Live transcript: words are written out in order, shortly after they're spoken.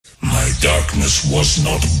darkness was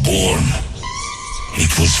not born.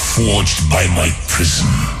 It was forged by my prison.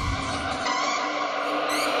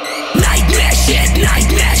 Nightmare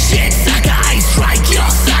shit, sucker, I strike your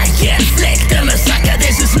psyche, inflict them a sucker,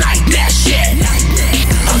 this is nightmare shit.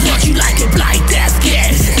 I'll watch you like a blind ass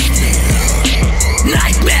kid.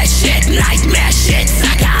 Nightmare shit,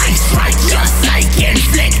 sucker, I strike your psyche,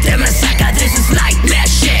 inflict them a sucker, this is nightmare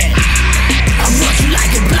shit. I'll watch you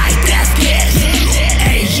like a blind ass kid.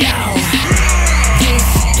 Ey yo, this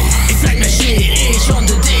ist nightmare shit, ich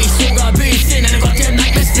unter dich sogar bis in eine goddamn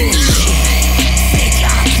nightmare bitch.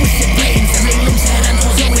 Twisted brains, every loose head and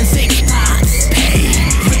torso in 6 parts. Pain,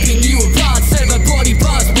 ripping you apart, selber body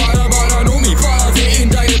parts. Bada know me, Phase in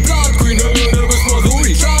deine Blood. Green Alert, bist mal so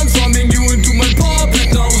transforming you into my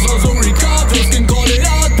puppet. Now so Ricard, just can call it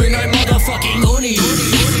out. Bin ein motherfucking Uni.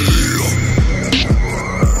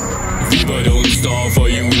 Wie bei Don't Starve, are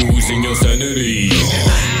you losing your sanity?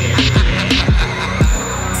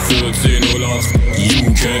 14:08,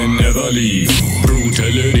 you can never leave.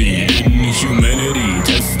 Brutality, inhumanity,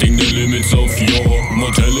 testing the limits of your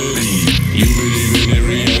mortality. You believe in a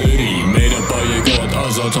reality made up by a god,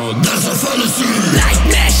 Azathoth. That's a fallacy.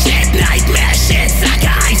 Nightmare shit,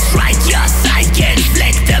 sucker, I strike your psyche,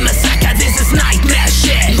 inflict them a sucker, this is nightmare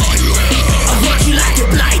shit. I watch you like a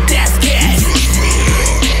blind ass kid.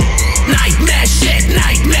 Nightmare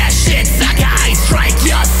shit, sucker, I strike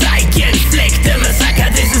your psyche, inflict them a sucker,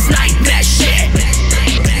 this is nightmare shit.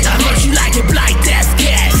 I watch you like a blind ass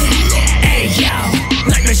kid. Ey yo,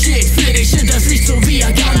 nightmare shit, für dich sind das Licht so wie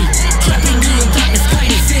Agami. Trapping you in darkness,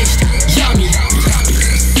 keine Sicht, yummy.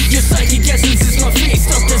 Your psychic essence is my face,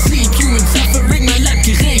 Dr. Sleep, you in suffering, mein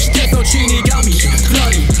Leibgericht, Death Note Shinigami,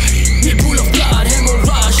 bloody. Mir pool of blood,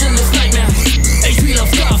 hemorrhage in this nightmare. Ich spiel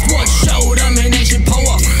auf Kraft, watch Schau, domination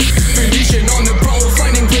power. Finishing on the brow,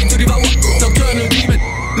 finding way to devour. Nocturnal demon,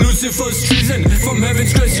 Lucifer's treason, from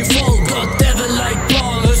heaven's grace you fall. God devil like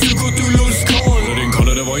ball, hast du gut, du lose call. Den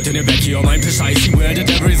Collar der Void in den Back hier, um ein Bescheid. Sie where the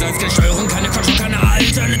devil resides, keine Steuerung, keine Control, keine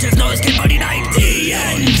Alternative, no escape, body night, the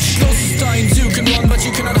end. Closest times you can run, but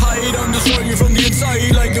you cannot hide. I'm destroying you from the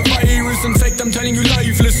inside, like a virus infect. I'm telling you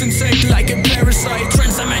lifeless insect, like a parasite.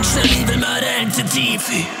 Transdimensional evil murder entity,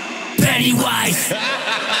 Pennywise.